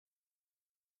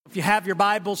If you have your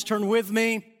Bibles, turn with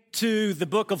me to the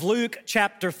book of Luke,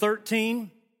 chapter 13.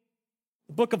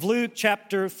 The book of Luke,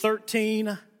 chapter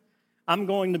 13, I'm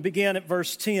going to begin at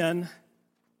verse 10.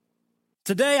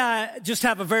 Today, I just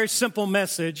have a very simple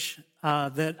message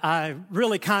that I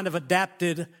really kind of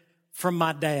adapted from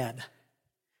my dad.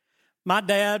 My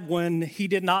dad, when he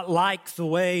did not like the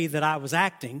way that I was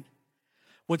acting,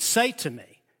 would say to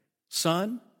me,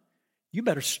 "Son, you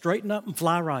better straighten up and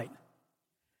fly right."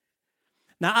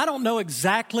 Now, I don't know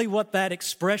exactly what that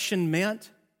expression meant,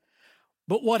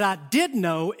 but what I did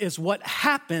know is what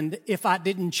happened if I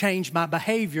didn't change my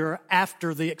behavior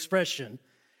after the expression.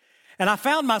 And I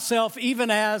found myself,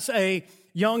 even as a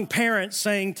young parent,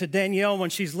 saying to Danielle when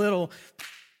she's little,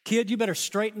 "Kid, you better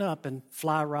straighten up and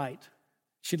fly right."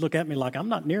 She'd look at me like, "I'm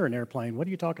not near an airplane. What are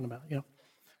you talking about?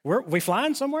 Are we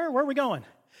flying somewhere? Where are we going?"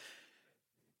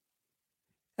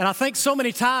 And I think so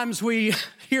many times we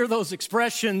hear those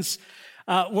expressions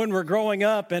when we're growing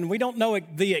up, and we don't know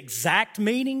the exact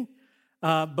meaning,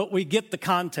 but we get the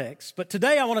context. But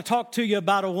today I want to talk to you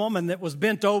about a woman that was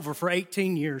bent over for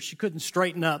 18 years. She couldn't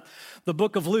straighten up. The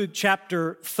book of Luke,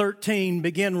 chapter 13,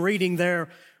 begin reading there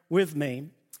with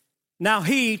me. Now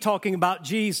he, talking about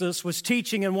Jesus, was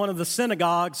teaching in one of the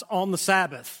synagogues on the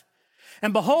Sabbath.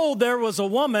 And behold, there was a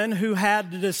woman who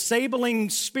had a disabling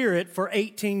spirit for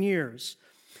 18 years.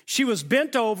 She was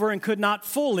bent over and could not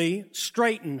fully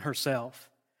straighten herself.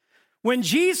 When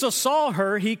Jesus saw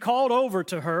her, he called over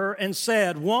to her and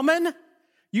said, "Woman,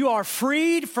 you are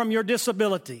freed from your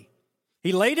disability."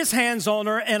 He laid his hands on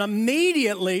her, and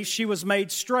immediately she was made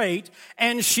straight,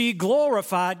 and she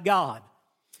glorified God.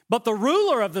 But the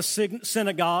ruler of the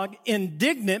synagogue,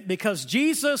 indignant because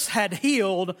Jesus had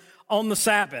healed on the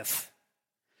Sabbath,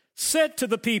 said to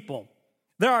the people,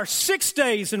 "There are 6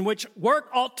 days in which work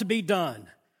ought to be done.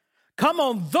 Come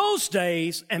on those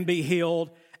days and be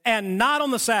healed, and not on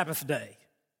the Sabbath day."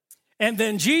 And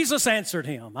then Jesus answered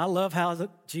him. I love how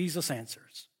Jesus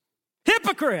answers.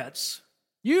 "Hypocrites,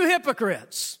 you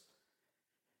hypocrites.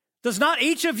 Does not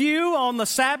each of you on the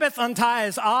Sabbath untie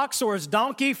his ox or his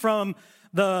donkey from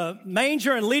the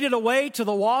manger and lead it away to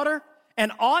the water?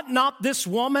 And ought not this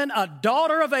woman, a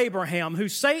daughter of Abraham, who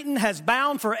Satan has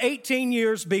bound for 18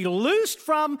 years, be loosed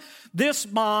from this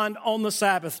bond on the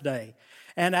Sabbath day?"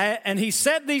 And he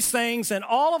said these things, and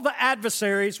all of the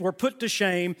adversaries were put to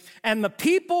shame, and the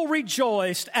people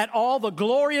rejoiced at all the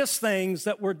glorious things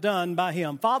that were done by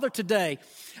him. Father, today,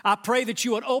 I pray that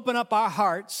you would open up our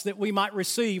hearts that we might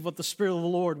receive what the Spirit of the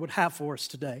Lord would have for us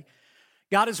today.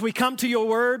 God, as we come to your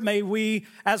word, may we,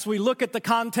 as we look at the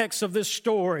context of this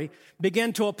story,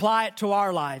 begin to apply it to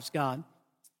our lives, God,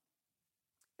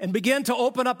 and begin to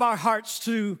open up our hearts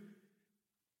to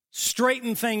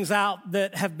straighten things out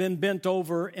that have been bent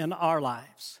over in our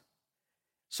lives.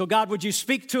 So God, would you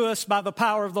speak to us by the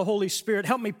power of the Holy Spirit?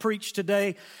 Help me preach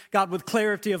today, God, with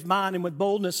clarity of mind and with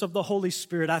boldness of the Holy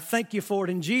Spirit. I thank you for it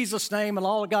in Jesus' name, and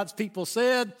all of God's people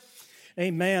said,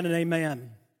 amen and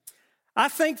amen. I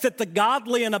think that the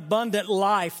godly and abundant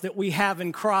life that we have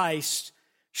in Christ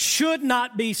should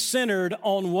not be centered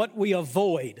on what we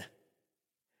avoid,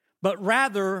 but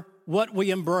rather what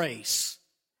we embrace.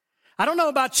 I don't know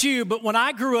about you, but when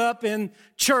I grew up in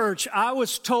church, I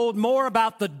was told more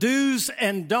about the do's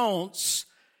and don'ts.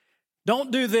 Don't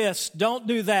do this, don't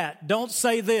do that, don't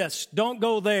say this, don't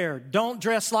go there, don't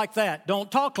dress like that,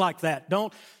 don't talk like that,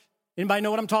 anybody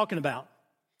know what I'm talking about?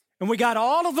 And we got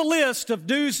all of the list of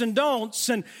do's and don'ts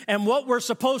and what we're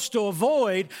supposed to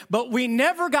avoid, but we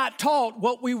never got taught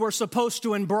what we were supposed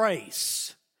to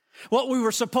embrace.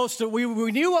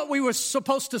 We knew what we were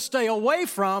supposed to stay away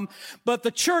from, but the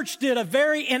church did a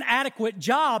very inadequate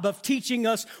job of teaching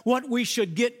us what we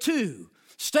should get to.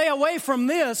 Stay away from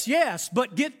this, yes,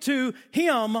 but get to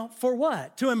him for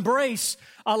what? To embrace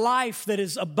a life that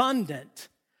is abundant,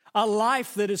 a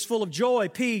life that is full of joy,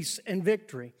 peace, and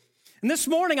victory. And this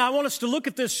morning, I want us to look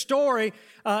at this story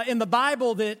in the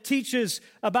Bible that teaches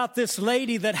about this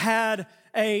lady that had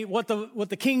what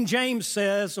the King James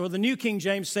says, or the New King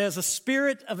James says, a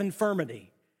spirit of infirmity.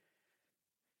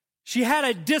 She had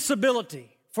a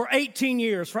disability for 18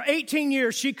 years. For 18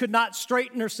 years, she could not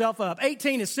straighten herself up.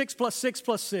 18 is 6 plus 6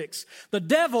 plus 6. The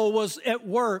devil was at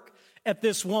work at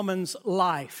this woman's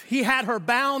life. He had her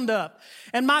bound up.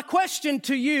 And my question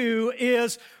to you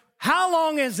is, how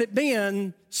long has it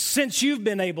been since you've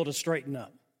been able to straighten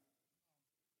up?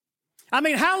 I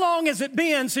mean, how long has it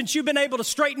been since you've been able to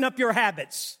straighten up your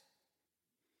habits?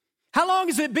 How long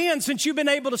has it been since you've been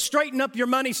able to straighten up your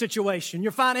money situation,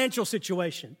 your financial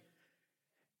situation?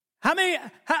 How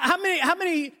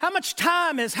much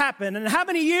time has happened and how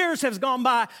many years has gone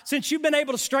by since you've been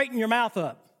able to straighten your mouth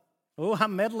up? Oh,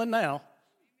 I'm meddling now.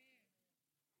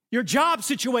 your job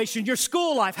situation, your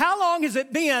school life. How long has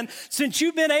it been since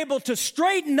you've been able to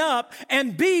straighten up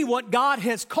and be what God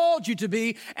has called you to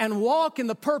be and walk in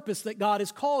the purpose that God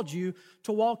has called you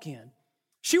to walk in?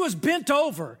 She was bent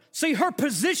over. See, her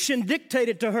position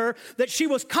dictated to her that she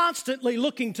was constantly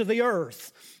looking to the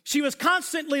earth. She was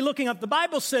constantly looking up. The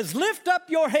Bible says, lift up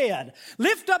your head,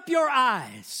 lift up your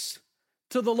eyes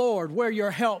to the Lord, where your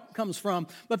help comes from.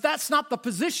 But that's not the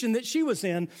position that she was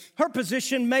in. Her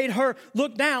position made her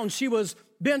look down. She was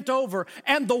bent over.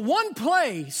 And the one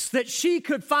place that she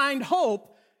could find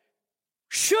hope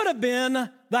should have been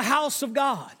the house of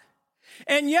God.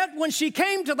 And yet when she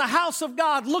came to the house of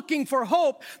God looking for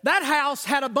hope, that house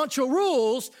had a bunch of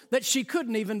rules that she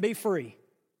couldn't even be free.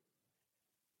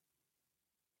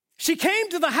 She came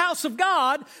to the house of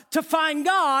God, to find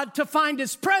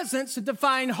His presence, and to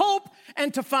find hope,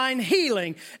 and to find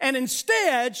healing. And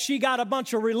instead, she got a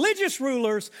bunch of religious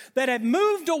rulers that had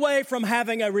moved away from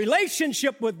having a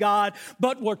relationship with God,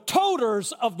 but were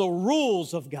toters of the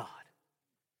rules of God.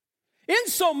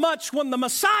 Insomuch, when the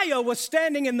Messiah was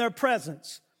standing in their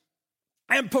presence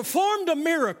and performed a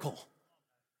miracle,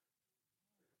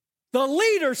 the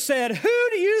leader said, "Who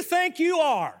do you think you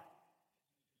are?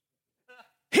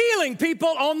 Healing people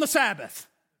on the Sabbath."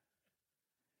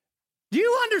 Do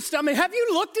you understand? I mean, have you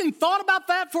looked and thought about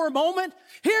that for a moment?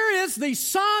 Here is the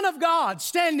Son of God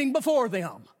standing before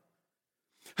them,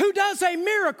 who does a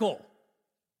miracle.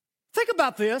 Think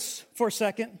about this for a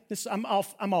second. I'm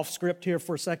off script here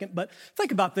for a second, but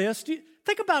think about this.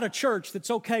 Think about a church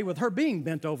that's okay with her being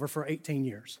bent over for 18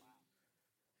 years.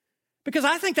 Because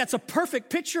I think that's a perfect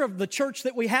picture of the church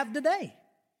that we have today.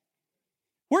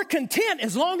 We're content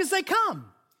as long as they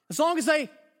come. As long as they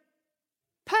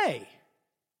pay.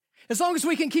 As long as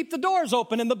we can keep the doors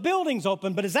open and the buildings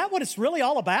open. But is that what it's really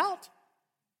all about?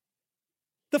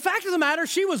 The fact of the matter,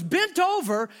 she was bent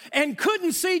over and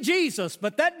couldn't see Jesus,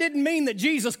 but that didn't mean that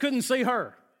Jesus couldn't see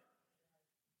her.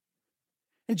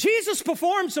 And Jesus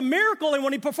performs a miracle, and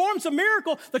when he performs a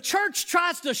miracle, the church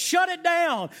tries to shut it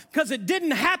down because it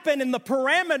didn't happen in the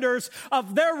parameters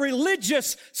of their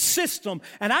religious system.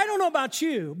 And I don't know about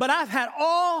you, but I've had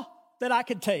all that I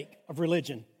could take of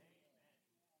religion.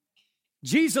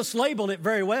 Jesus labeled it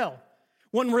very well.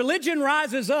 When religion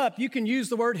rises up, you can use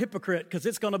the word hypocrite because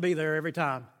it's going to be there every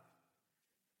time.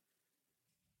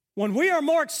 When we are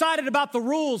more excited about the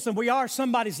rules than we are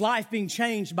somebody's life being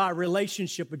changed by a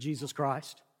relationship with Jesus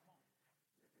Christ,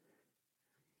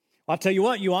 I'll tell you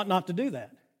what, you ought not to do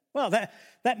that. Well,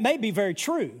 that may be very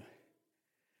true.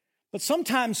 But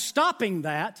sometimes stopping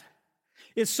that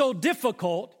is so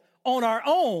difficult on our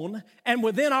own and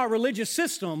within our religious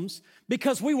systems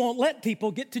because we won't let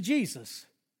people get to Jesus.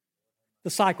 The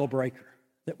cycle breaker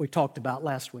that we talked about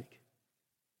last week.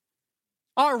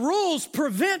 Our rules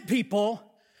prevent people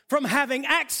from having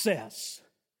access.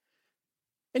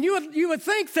 And you would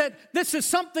think that this is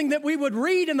something that we would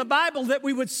read in the Bible, that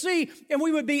we would see, and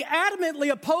we would be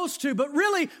adamantly opposed to. But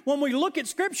really, when we look at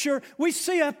Scripture, we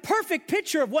see a perfect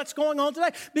picture of what's going on today.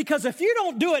 Because if you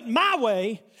don't do it my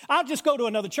way, I'll just go to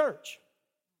another church.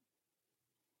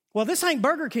 Well, this ain't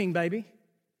Burger King, baby.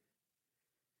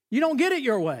 You don't get it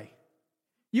your way.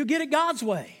 You get it God's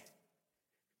way.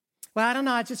 Well, I don't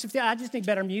know. I just need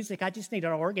better music. I just need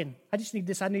an organ. I just need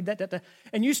this. I need that.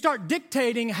 And you start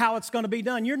dictating how it's going to be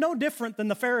done. You're no different than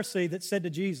the Pharisee that said to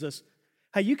Jesus,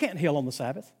 "Hey, you can't heal on the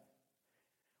Sabbath.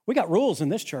 We got rules in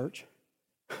this church."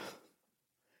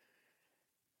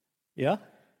 Yeah.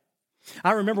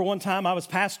 I remember one time I was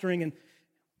pastoring and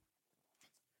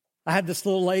I had this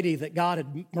little lady that God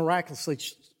had miraculously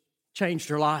changed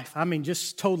her life. I mean,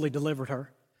 just totally delivered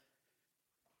her.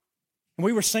 And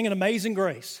we were singing Amazing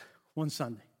Grace one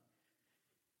Sunday.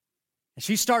 And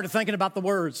she started thinking about the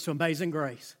words to Amazing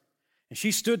Grace. And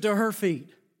she stood to her feet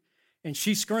and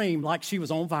she screamed like she was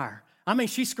on fire. I mean,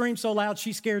 she screamed so loud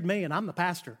she scared me, and I'm the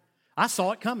pastor. I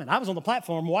saw it coming. I was on the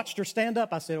platform, watched her stand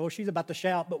up. I said, "Oh, she's about to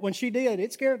shout." But when she did,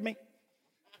 it scared me.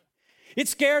 It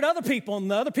scared other people,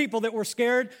 and the other people that were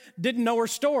scared didn't know her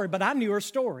story, but I knew her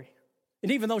story.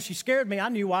 And even though she scared me, I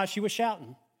knew why she was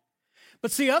shouting.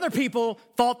 But see, other people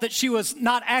thought that she was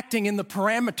not acting in the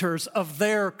parameters of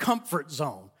their comfort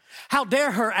zone. How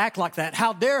dare her act like that?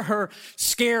 How dare her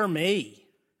scare me?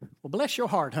 Well, bless your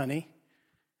heart, honey.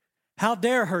 How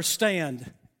dare her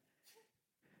stand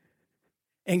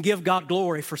and give God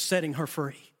glory for setting her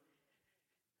free?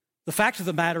 The fact of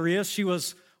the matter is, she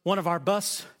was one of our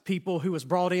bus people who was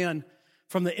brought in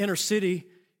from the inner city.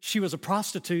 She was a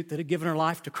prostitute that had given her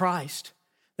life to Christ,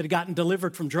 that had gotten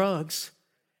delivered from drugs,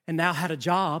 and now had a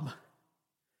job.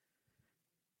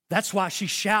 That's why she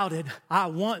shouted, "I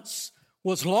once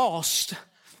was lost,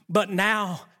 but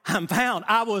now I'm found.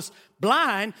 I was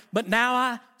blind, but now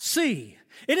I see.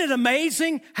 Isn't it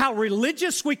amazing how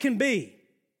religious we can be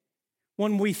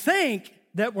when we think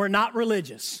that we're not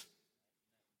religious?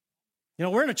 You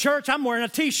know, we're in a church, I'm wearing a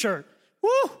t-shirt.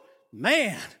 Woo,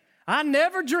 man, I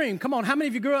never dreamed. Come on, how many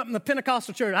of you grew up in the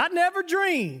Pentecostal church? I never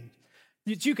dreamed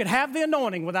that you could have the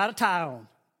anointing without a tie on.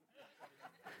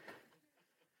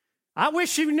 I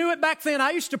wish you knew it back then.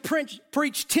 I used to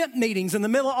preach tent meetings in the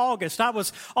middle of August. I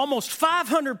was almost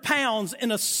 500 pounds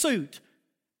in a suit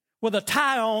with a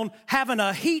tie on, having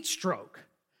a heat stroke.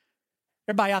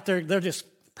 Everybody out there, they're just,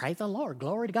 praise the Lord,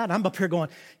 glory to God. And I'm up here going,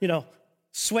 you know,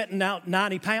 sweating out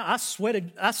 90 pounds.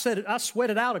 I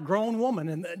sweated out a grown woman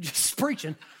and just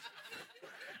preaching.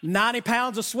 90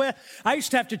 pounds of sweat. I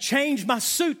used to have to change my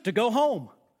suit to go home.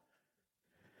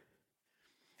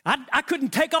 I couldn't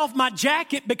take off my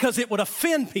jacket because it would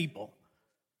offend people.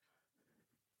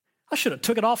 I should have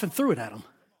took it off and threw it at them.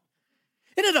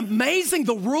 Isn't it amazing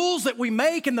the rules that we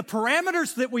make and the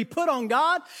parameters that we put on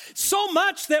God? So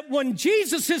much that when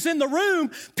Jesus is in the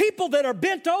room, people that are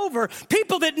bent over,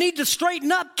 people that need to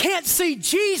straighten up can't see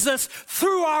Jesus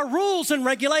through our rules and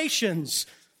regulations.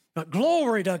 But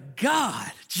glory to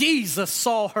God, Jesus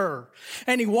saw her,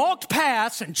 and he walked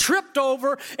past and tripped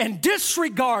over and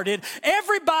disregarded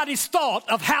everybody's thought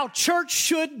of how church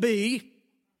should be.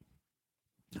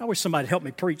 I wish somebody helped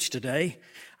me preach today.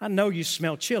 I know you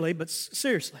smell chili, but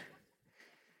seriously.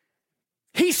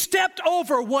 He stepped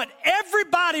over what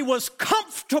everybody was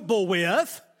comfortable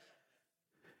with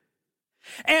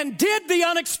and did the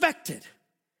unexpected.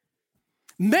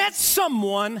 Met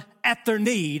someone at their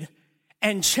need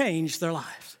and change their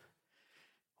lives.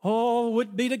 Oh, would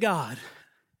it be to God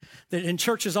that in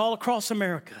churches all across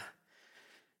America,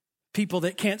 people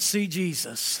that can't see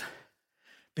Jesus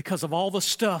because of all the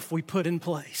stuff we put in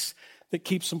place that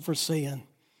keeps them from seeing,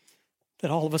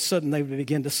 that all of a sudden they would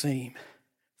begin to see him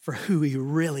for who he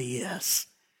really is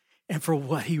and for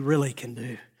what he really can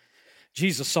do.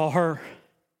 Jesus saw her.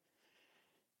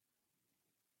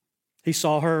 He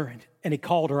saw her and he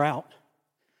called her out.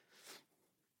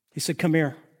 He said, come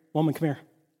here, woman, come here.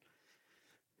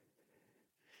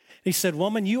 He said,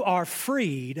 woman, you are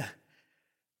freed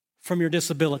from your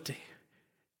disability.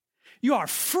 You are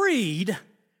freed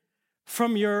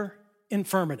from your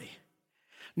infirmity.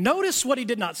 Notice what he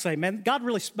did not say. Man, God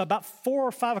really, about 4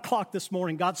 or 5 o'clock this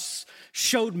morning, God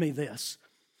showed me this.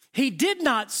 He did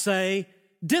not say,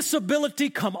 disability,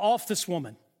 come off this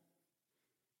woman.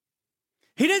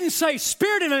 He didn't say,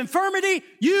 spirit of infirmity,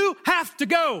 you have to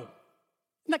go.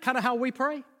 Isn't that kind of how we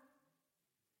pray?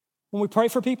 When we pray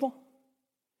for people?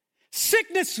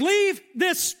 Sickness, leave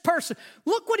this person.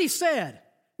 Look what he said.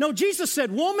 No, Jesus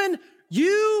said, woman,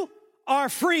 you are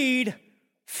freed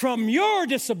from your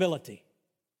disability.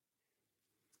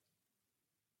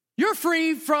 You're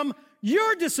free from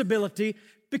your disability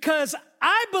because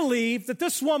I believe that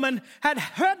this woman had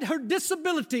had her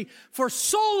disability for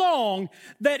so long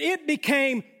that it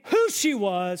became who she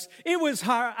was. It was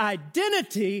her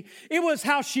identity. It was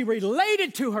how she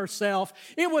related to herself.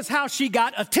 It was how she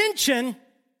got attention.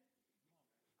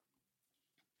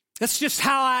 That's just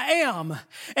how I am.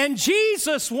 And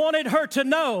Jesus wanted her to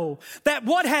know that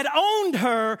what had owned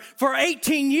her for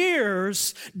 18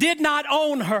 years did not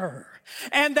own her.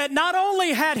 And that not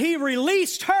only had he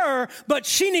released her, but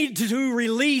she needed to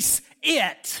release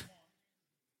it.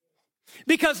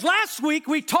 Because last week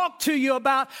we talked to you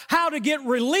about how to get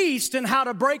released and how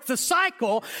to break the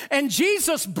cycle. And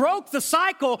Jesus broke the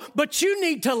cycle, but you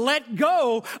need to let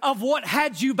go of what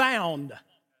had you bound.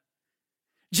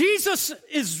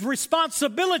 Jesus'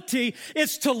 responsibility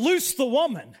is to loose the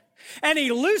woman. And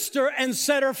he loosed her and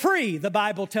set her free, the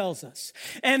Bible tells us.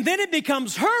 And then it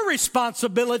becomes her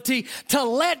responsibility to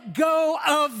let go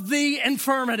of the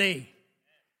infirmity.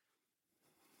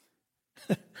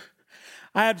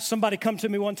 I had somebody come to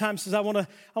me one time and says, I want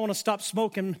to stop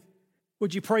smoking.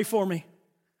 Would you pray for me? I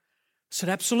said,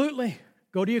 absolutely.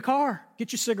 Go to your car.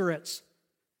 Get your cigarettes.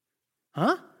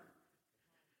 Huh?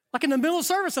 Like in the middle of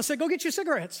service, I said, go get your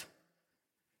cigarettes.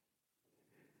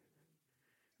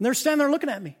 And they're standing there looking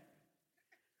at me.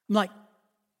 I'm like,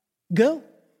 go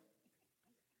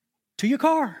to your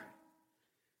car.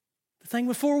 The thing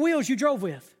with 4 wheels you drove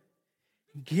with.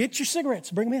 Get your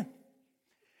cigarettes, bring them in.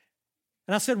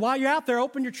 And I said, while you're out there,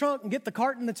 open your trunk and get the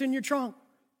carton that's in your trunk.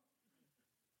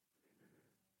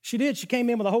 She did. She came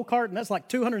in with a whole carton. That's like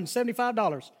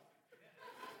 $275.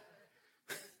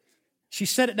 She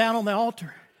set it down on the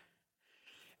altar.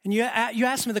 And you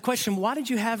asked me the question, why did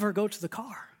you have her go to the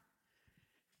car?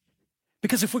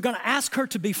 Because if we're going to ask her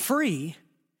to be free,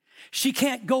 she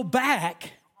can't go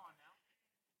back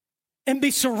and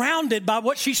be surrounded by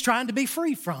what she's trying to be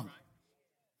free from.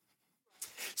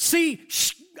 See,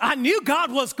 I knew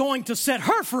God was going to set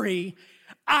her free.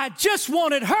 I just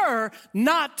wanted her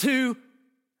not to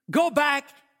go back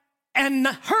and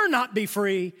her not be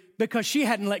free because she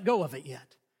hadn't let go of it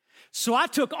yet. So I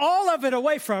took all of it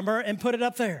away from her and put it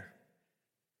up there.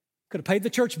 Could have paid the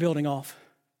church building off.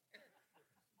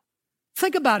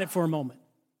 Think about it for a moment.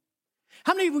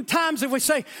 How many times have we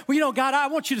say, well, God, I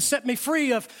want you to set me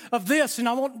free of this, and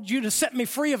I want you to set me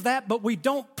free of that, but we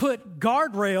don't put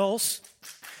guardrails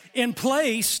in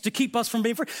place to keep us from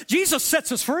being free. Jesus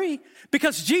sets us free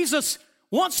because Jesus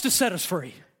wants to set us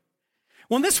free.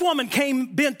 When this woman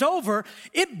came bent over,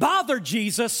 it bothered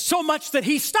Jesus so much that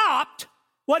he stopped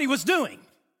what he was doing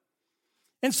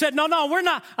and said, no,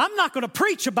 I'm not going to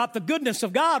preach about the goodness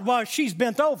of God while she's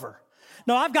bent over.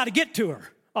 No, I've got to get to her.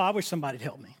 Oh, I wish somebody'd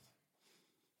help me.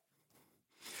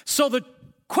 So the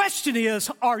question is,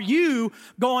 are you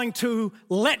going to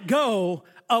let go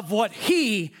of what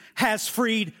he has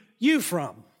freed you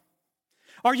from?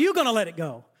 Are you going to let it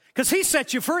go? Because he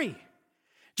set you free.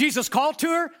 Jesus called to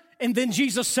her, and then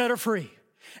Jesus set her free.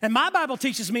 And my Bible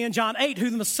teaches me in John 8,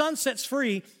 whom the Son sets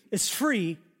free is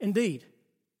free indeed.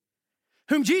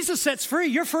 Whom Jesus sets free,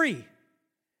 you're free.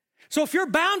 So if you're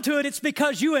bound to it, it's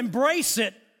because you embrace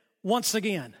it once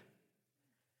again.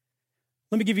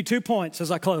 Let me give you 2 points as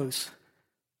I close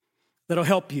that'll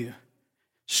help you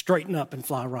straighten up and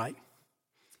fly right.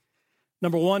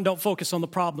 Number 1, don't focus on the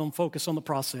problem, focus on the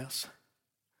process.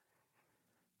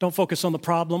 Don't focus on the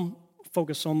problem,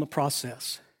 focus on the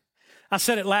process. I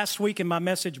said it last week in my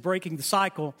message, Breaking the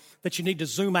Cycle, that you need to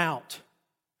zoom out.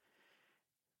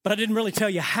 But I didn't really tell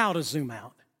you how to zoom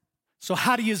out. So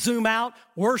how do you zoom out?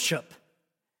 Worship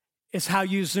is how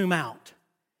you zoom out.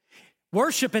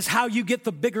 Worship is how you get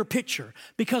the bigger picture,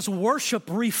 because worship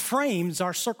reframes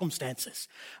our circumstances.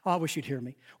 Oh, I wish you'd hear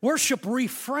me. Worship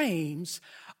reframes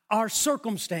our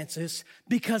circumstances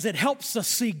because it helps us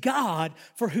see God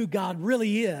for who God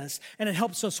really is, and it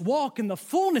helps us walk in the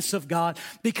fullness of God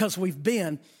because we've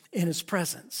been in His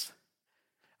presence.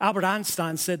 Albert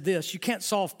Einstein said this: you can't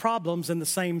solve problems in the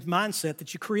same mindset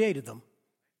that you created them.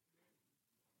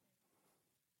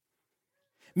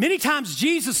 Many times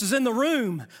Jesus is in the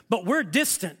room, but we're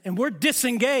distant and we're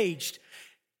disengaged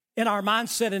in our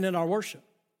mindset and in our worship.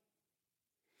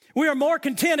 We are more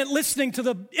content at listening to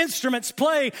the instruments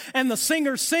play and the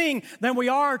singers sing than we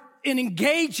are in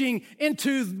engaging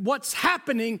into what's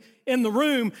happening in the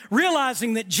room,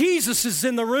 realizing that Jesus is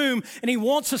in the room and He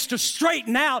wants us to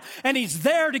straighten out, and He's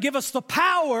there to give us the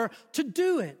power to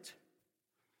do it.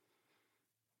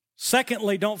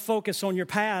 Secondly, don't focus on your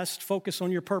past, focus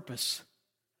on your purpose.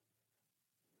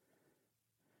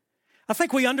 I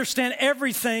think we understand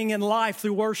everything in life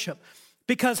through worship,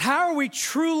 because how are we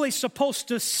truly supposed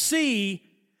to see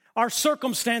our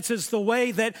circumstances the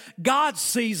way that God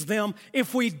sees them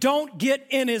if we don't get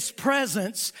in His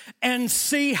presence and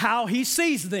see how He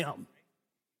sees them?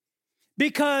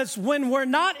 Because when we're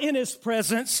not in His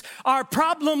presence, our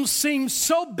problems seem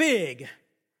so big.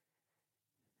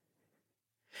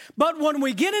 But when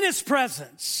we get in His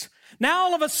presence, now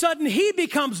all of a sudden He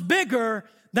becomes bigger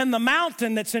than the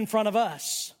mountain that's in front of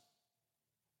us.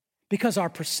 Because our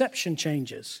perception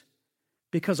changes.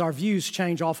 Because our views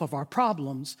change off of our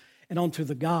problems and onto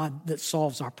the God that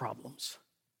solves our problems.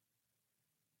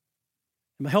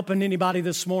 Am I helping anybody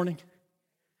this morning?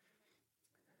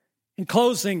 In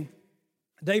closing,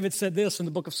 David said this in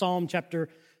the book of Psalm chapter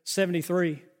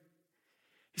 73.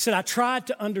 He said, I tried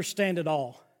to understand it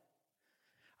all.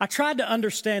 I tried to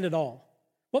understand it all.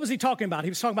 What was he talking about? He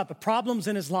was talking about the problems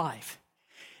in his life.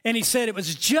 And he said, it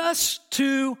was just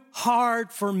too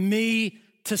hard for me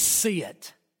to see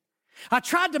it. I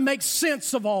tried to make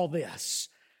sense of all this,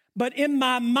 but in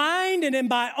my mind and in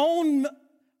my own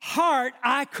heart,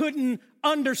 I couldn't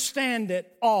understand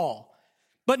it all.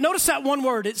 But notice that one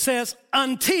word, it says,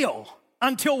 until.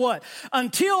 Until what?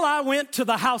 Until I went to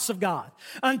the house of God.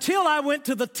 Until I went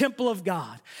to the temple of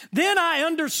God. Then I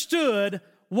understood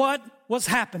what was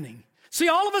happening. See,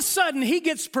 all of a sudden, he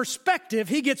gets perspective,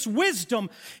 he gets wisdom,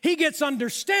 he gets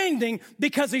understanding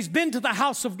because he's been to the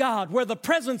house of God where the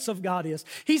presence of God is.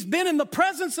 He's been in the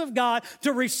presence of God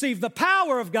to receive the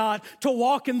power of God, to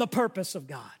walk in the purpose of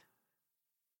God.